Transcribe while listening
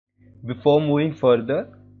Before moving further,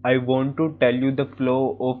 I want to tell you the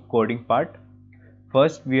flow of coding part.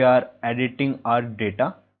 First, we are editing our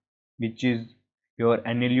data, which is your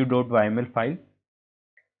NLU.yml file.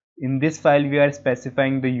 In this file, we are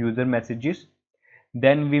specifying the user messages.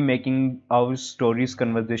 Then we making our stories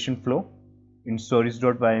conversation flow in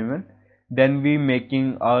stories.yml. Then we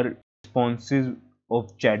making our responses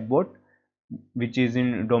of chatbot, which is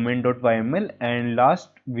in domain.yml, and last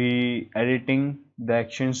we editing the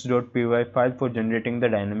actions.py file for generating the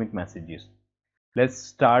dynamic messages. Let's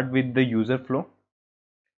start with the user flow,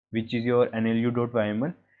 which is your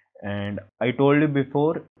NLU.yml. And I told you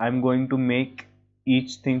before, I'm going to make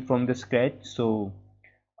each thing from the scratch, so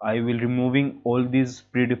I will removing all these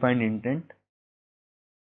predefined intent.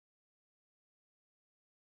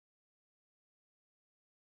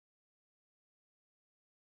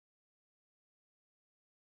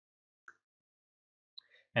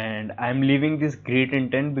 And I'm leaving this great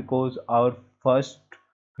intent because our first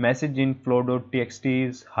message in flow.txt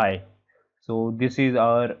is hi, so this is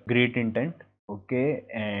our great intent. Okay,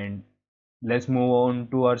 and let's move on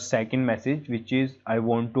to our second message, which is I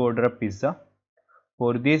want to order a pizza.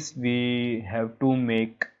 For this we have to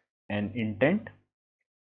make an intent,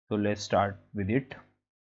 so let's start with it.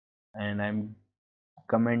 And I'm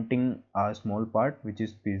commenting a small part which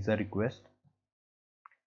is pizza request.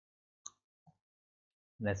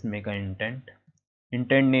 Let's make an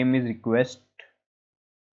intent name is request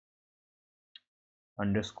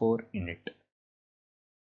underscore init.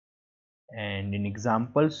 And in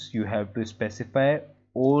examples you have to specify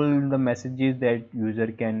all the messages that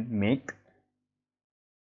user can make.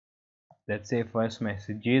 Let's say first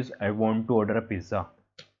message is I want to order a pizza.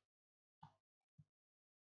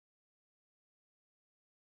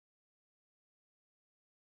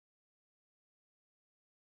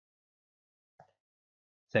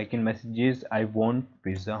 Second message is I want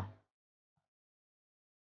pizza.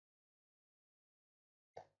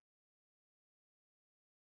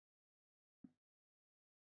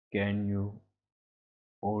 Can you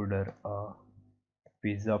order a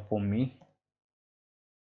pizza for me?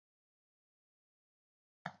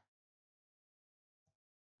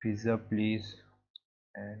 Pizza please.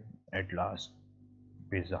 And at last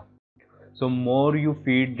pizza. So more you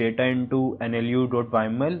feed data into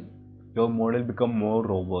NLU.yml, your model become more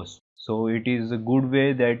robust. So it is a good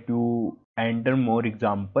way that you enter more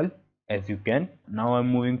example as you can. Now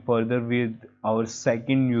I'm moving further with our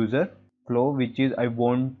second user flow, which is I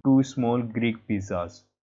want two small Greek pizzas.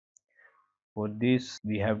 For this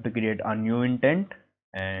we have to create a new intent,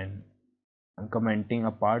 and I'm commenting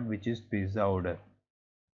a part which is pizza order.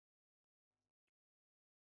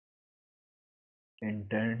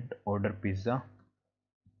 Intent order pizza.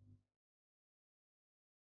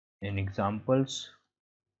 In examples,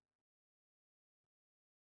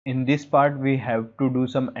 in this part we have to do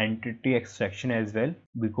some entity extraction as well,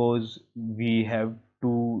 because we have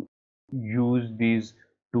to use these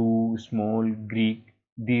two small Greek.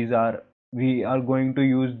 These are, we are going to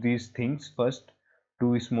use these things first,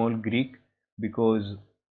 two small Greek, because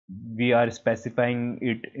we are specifying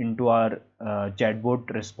it into our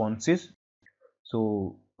chatbot responses.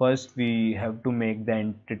 So first we have to make the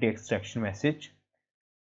entity extraction message.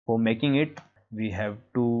 For making it, we have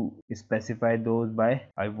to specify those by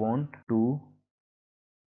I want to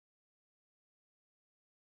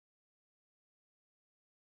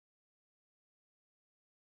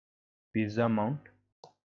pizza amount.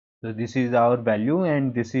 So this is our value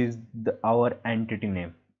and this is our entity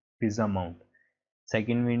name, pizza amount.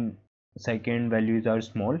 Second value is our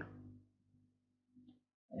small,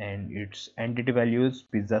 and its entity value is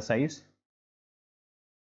pizza size,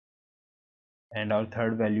 and our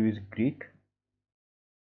third value is Greek,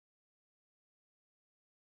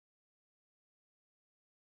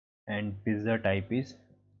 and pizza type is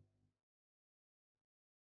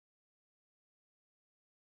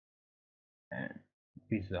and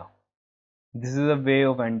pizza. This is a way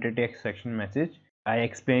of entity extraction message. I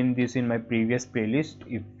explained this in my previous playlist.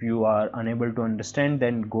 If you are unable to understand,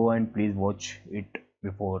 then go and please watch it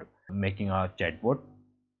before making our chatbot.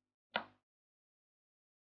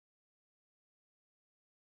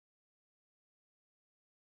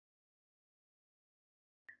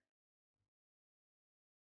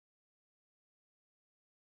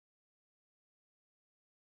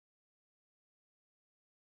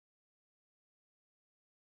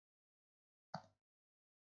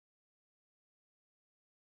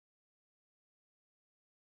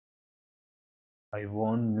 I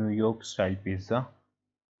want New York style pizza.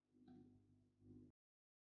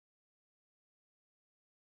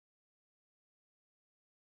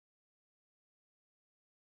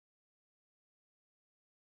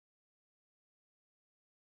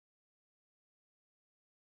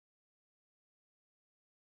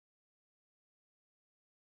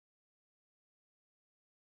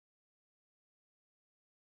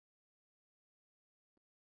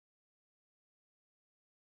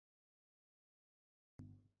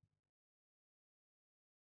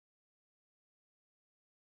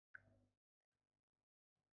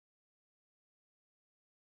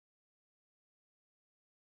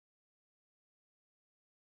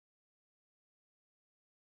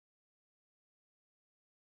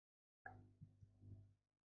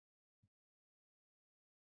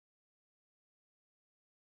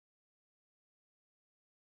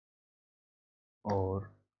 or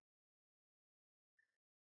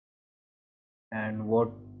and what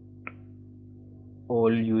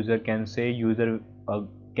all user can say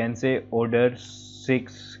order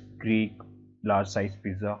 6 Greek large size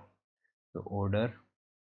pizza. So order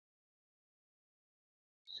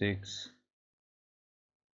 6,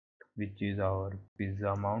 which is our pizza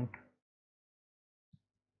amount,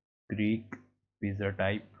 Greek pizza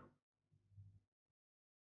type,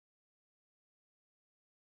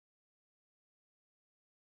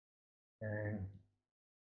 and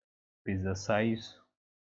pizza size.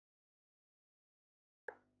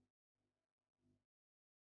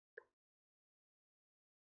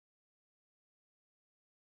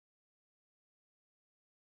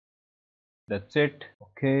 That's it.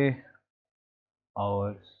 Okay,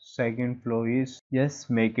 our second flow is yes,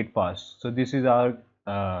 make it fast. So this is our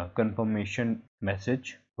confirmation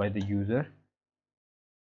message by the user,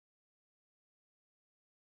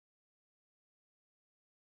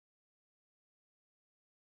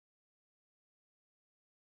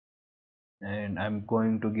 and I'm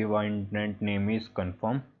going to give our internet name is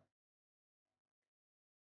confirm.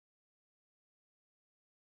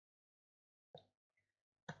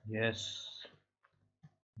 Yes,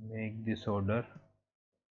 make this order.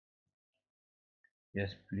 Yes,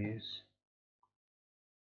 please.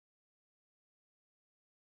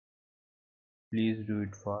 Please do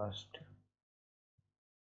it fast.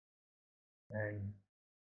 And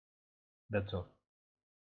that's all.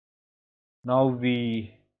 Now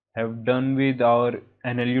we have done with our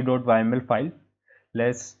NLU.yml file.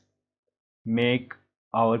 Let's make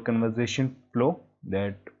our conversation flow,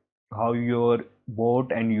 that how your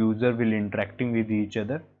bot and user will interacting with each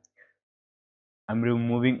other. I'm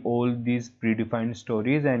removing all these predefined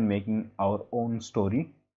stories and making our own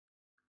story.